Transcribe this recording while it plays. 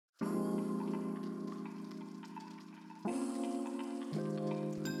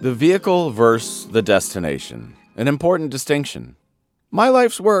The vehicle versus the destination. An important distinction. My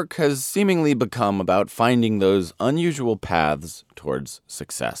life's work has seemingly become about finding those unusual paths towards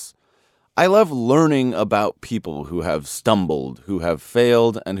success. I love learning about people who have stumbled, who have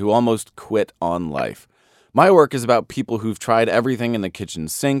failed, and who almost quit on life. My work is about people who've tried everything in the kitchen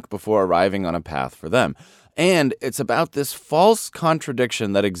sink before arriving on a path for them. And it's about this false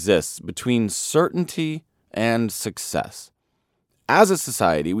contradiction that exists between certainty and success. As a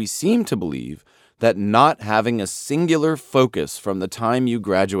society, we seem to believe that not having a singular focus from the time you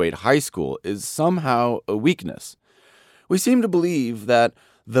graduate high school is somehow a weakness. We seem to believe that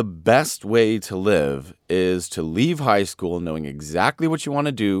the best way to live is to leave high school knowing exactly what you want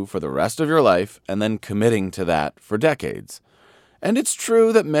to do for the rest of your life and then committing to that for decades. And it's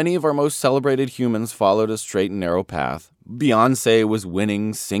true that many of our most celebrated humans followed a straight and narrow path. Beyoncé was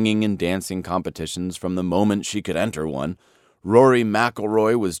winning singing and dancing competitions from the moment she could enter one. Rory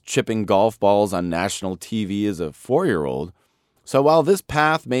McIlroy was chipping golf balls on national TV as a 4-year-old. So while this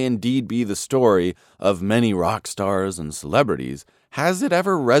path may indeed be the story of many rock stars and celebrities, has it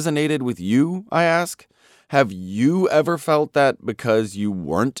ever resonated with you, I ask? Have you ever felt that because you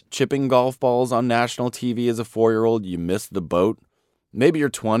weren't chipping golf balls on national TV as a 4-year-old, you missed the boat? Maybe you're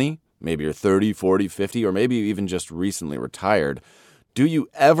 20, maybe you're 30, 40, 50, or maybe you even just recently retired. Do you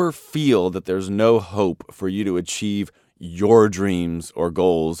ever feel that there's no hope for you to achieve your dreams or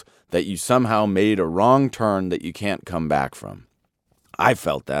goals, that you somehow made a wrong turn that you can't come back from? I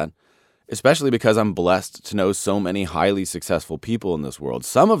felt that, especially because I'm blessed to know so many highly successful people in this world.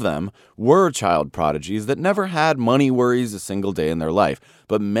 Some of them were child prodigies that never had money worries a single day in their life.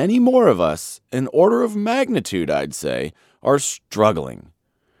 But many more of us, in order of magnitude, I'd say, are struggling.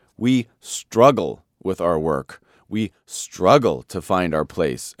 We struggle with our work. We struggle to find our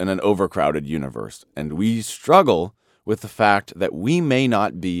place in an overcrowded universe. And we struggle with the fact that we may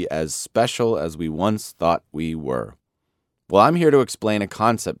not be as special as we once thought we were. Well, I'm here to explain a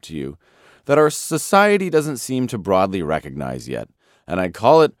concept to you that our society doesn't seem to broadly recognize yet, and I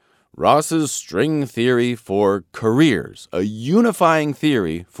call it Ross's string theory for careers, a unifying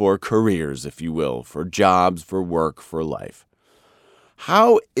theory for careers, if you will, for jobs, for work, for life.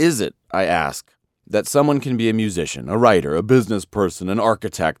 How is it, I ask, that someone can be a musician, a writer, a business person, an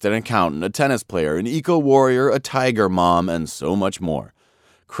architect, an accountant, a tennis player, an eco-warrior, a tiger mom, and so much more?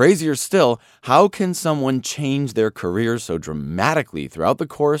 Crazier still, how can someone change their career so dramatically throughout the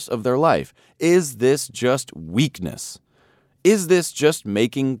course of their life? Is this just weakness? Is this just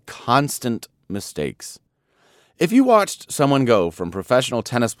making constant mistakes? If you watched someone go from professional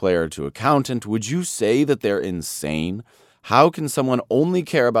tennis player to accountant, would you say that they're insane? How can someone only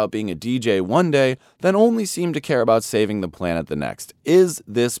care about being a DJ one day, then only seem to care about saving the planet the next? Is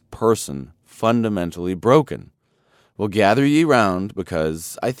this person fundamentally broken? Well, gather ye round,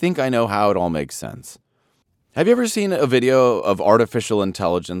 because I think I know how it all makes sense. Have you ever seen a video of artificial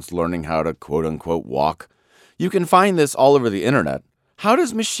intelligence learning how to quote-unquote walk? You can find this all over the internet. How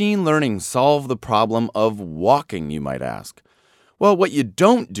does machine learning solve the problem of walking, you might ask? Well, what you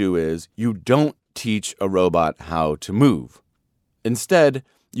don't do is you don't teach a robot how to move. Instead,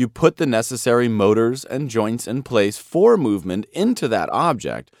 you put the necessary motors and joints in place for movement into that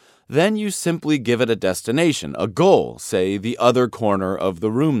object. Then you simply give it a destination, a goal, say the other corner of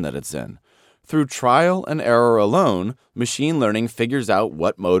the room that it's in. Through trial and error alone, machine learning figures out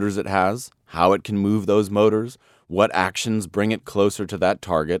what motors it has, how it can move those motors, what actions bring it closer to that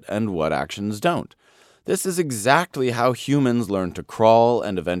target, and what actions don't. This is exactly how humans learn to crawl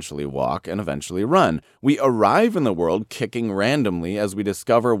and eventually walk and eventually run. We arrive in the world kicking randomly as we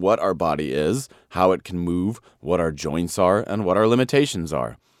discover what our body is, how it can move, what our joints are, and what our limitations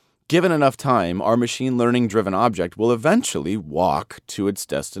are. Given enough time, our machine learning-driven object will eventually walk to its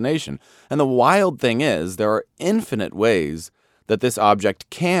destination. And the wild thing is, there are infinite ways that this object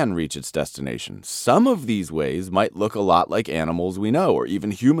can reach its destination. Some of these ways might look a lot like animals we know, or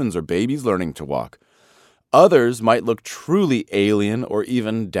even humans or babies learning to walk. Others might look truly alien or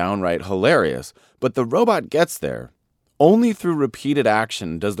even downright hilarious, but the robot gets there. Only through repeated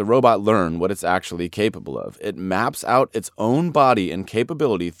action does the robot learn what it's actually capable of. It maps out its own body and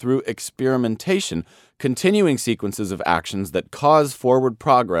capability through experimentation, continuing sequences of actions that cause forward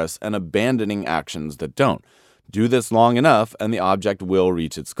progress and abandoning actions that don't. Do this long enough and the object will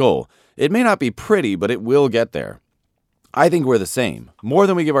reach its goal. It may not be pretty, but it will get there. I think we're the same, more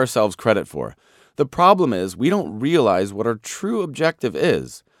than we give ourselves credit for. The problem is we don't realize what our true objective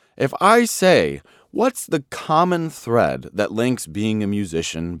is. If I say, What's the common thread that links being a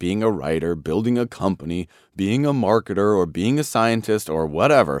musician, being a writer, building a company, being a marketer, or being a scientist, or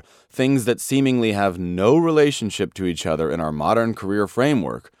whatever, things that seemingly have no relationship to each other in our modern career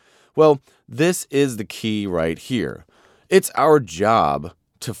framework? Well, this is the key right here. It's our job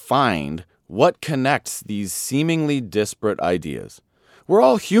to find what connects these seemingly disparate ideas. We're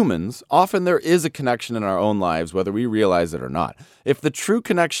all humans. Often there is a connection in our own lives, whether we realize it or not. If the true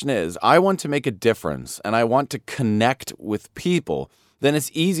connection is, I want to make a difference and I want to connect with people, then it's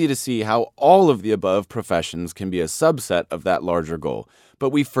easy to see how all of the above professions can be a subset of that larger goal. But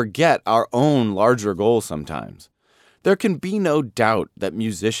we forget our own larger goal sometimes. There can be no doubt that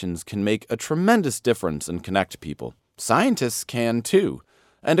musicians can make a tremendous difference and connect people. Scientists can too.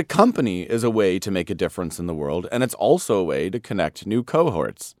 And a company is a way to make a difference in the world, and it's also a way to connect new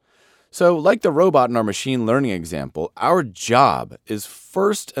cohorts. So, like the robot in our machine learning example, our job is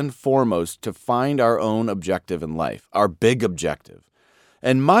first and foremost to find our own objective in life, our big objective.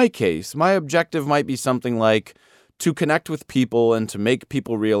 In my case, my objective might be something like to connect with people and to make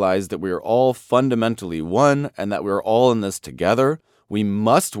people realize that we are all fundamentally one and that we're all in this together. We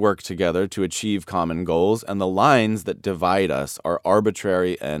must work together to achieve common goals, and the lines that divide us are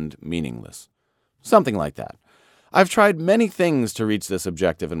arbitrary and meaningless. Something like that. I've tried many things to reach this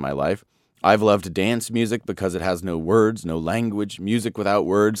objective in my life. I've loved dance music because it has no words, no language. Music without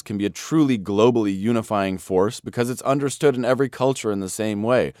words can be a truly globally unifying force because it's understood in every culture in the same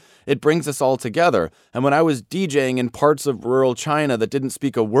way. It brings us all together, and when I was DJing in parts of rural China that didn't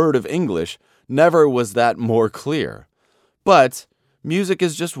speak a word of English, never was that more clear. But music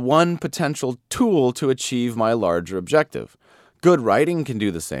is just one potential tool to achieve my larger objective. Good writing can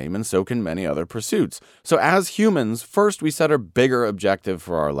do the same, and so can many other pursuits. So as humans, first we set our bigger objective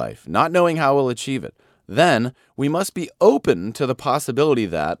for our life, not knowing how we'll achieve it. Then, we must be open to the possibility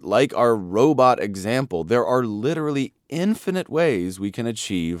that, like our robot example, there are literally infinite ways we can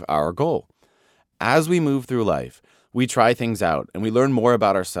achieve our goal. As we move through life, we try things out, and we learn more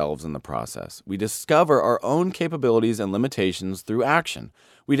about ourselves in the process. We discover our own capabilities and limitations through action.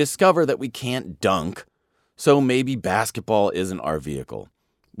 We discover that we can't dunk, so maybe basketball isn't our vehicle.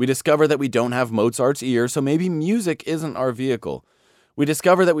 We discover that we don't have Mozart's ear, so maybe music isn't our vehicle. We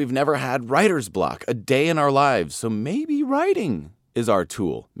discover that we've never had writer's block a day in our lives, so maybe writing is our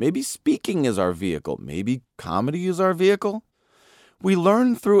tool. Maybe speaking is our vehicle. Maybe comedy is our vehicle. We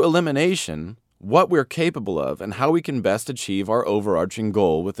learn through elimination what we're capable of and how we can best achieve our overarching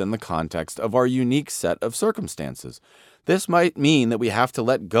goal within the context of our unique set of circumstances. This might mean that we have to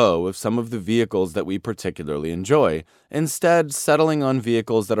let go of some of the vehicles that we particularly enjoy, instead settling on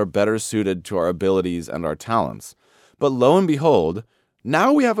vehicles that are better suited to our abilities and our talents. But lo and behold,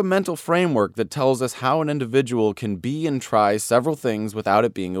 now we have a mental framework that tells us how an individual can be and try several things without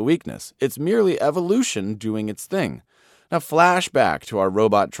it being a weakness. It's merely evolution doing its thing. Now flash back to our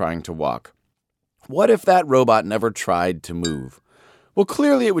robot trying to walk. What if that robot never tried to move? Well,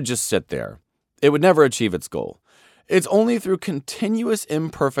 clearly it would just sit there. It would never achieve its goal. It's only through continuous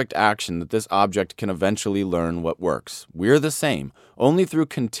imperfect action that this object can eventually learn what works. We're the same. Only through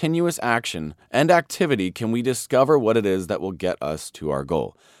continuous action and activity can we discover what it is that will get us to our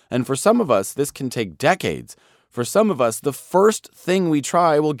goal. And for some of us, this can take decades. For some of us, the first thing we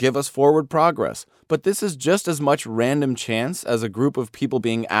try will give us forward progress. But this is just as much random chance as a group of people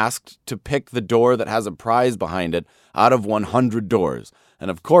being asked to pick the door that has a prize behind it out of 100 doors. And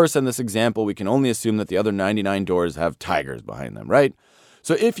of course, in this example, we can only assume that the other 99 doors have tigers behind them, right?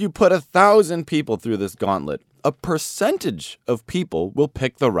 So if you put 1,000 people through this gauntlet, a percentage of people will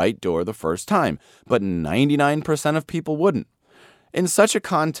pick the right door the first time, but 99% of people wouldn't. In such a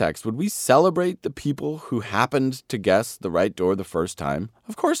context, would we celebrate the people who happened to guess the right door the first time?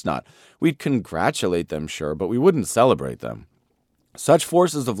 Of course not. We'd congratulate them, sure, but we wouldn't celebrate them. Such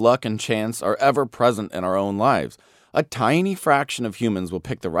forces of luck and chance are ever present in our own lives. A tiny fraction of humans will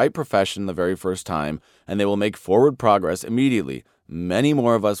pick the right profession the very first time, and they will make forward progress immediately. Many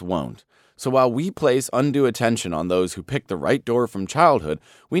more of us won't. So while we place undue attention on those who pick the right door from childhood,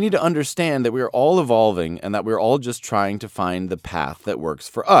 we need to understand that we are all evolving and that we're all just trying to find the path that works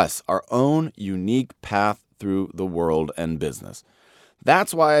for us, our own unique path through the world and business.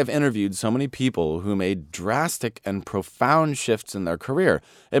 That's why I've interviewed so many people who made drastic and profound shifts in their career.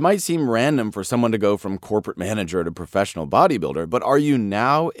 It might seem random for someone to go from corporate manager to professional bodybuilder, but are you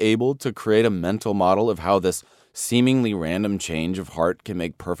now able to create a mental model of how this seemingly random change of heart can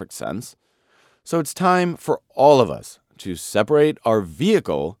make perfect sense? So it's time for all of us to separate our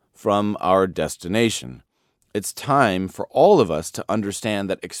vehicle from our destination. It's time for all of us to understand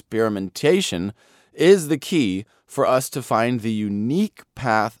that experimentation is the key for us to find the unique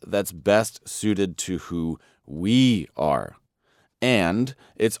path that's best suited to who we are. And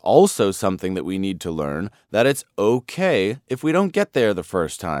it's also something that we need to learn that it's okay if we don't get there the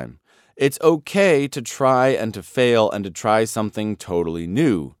first time. It's okay to try and to fail and to try something totally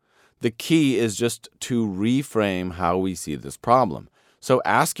new. The key is just to reframe how we see this problem. So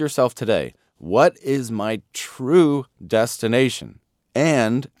ask yourself today, what is my true destination?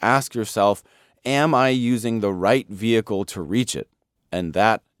 And ask yourself, am I using the right vehicle to reach it? And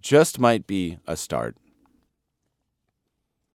that just might be a start.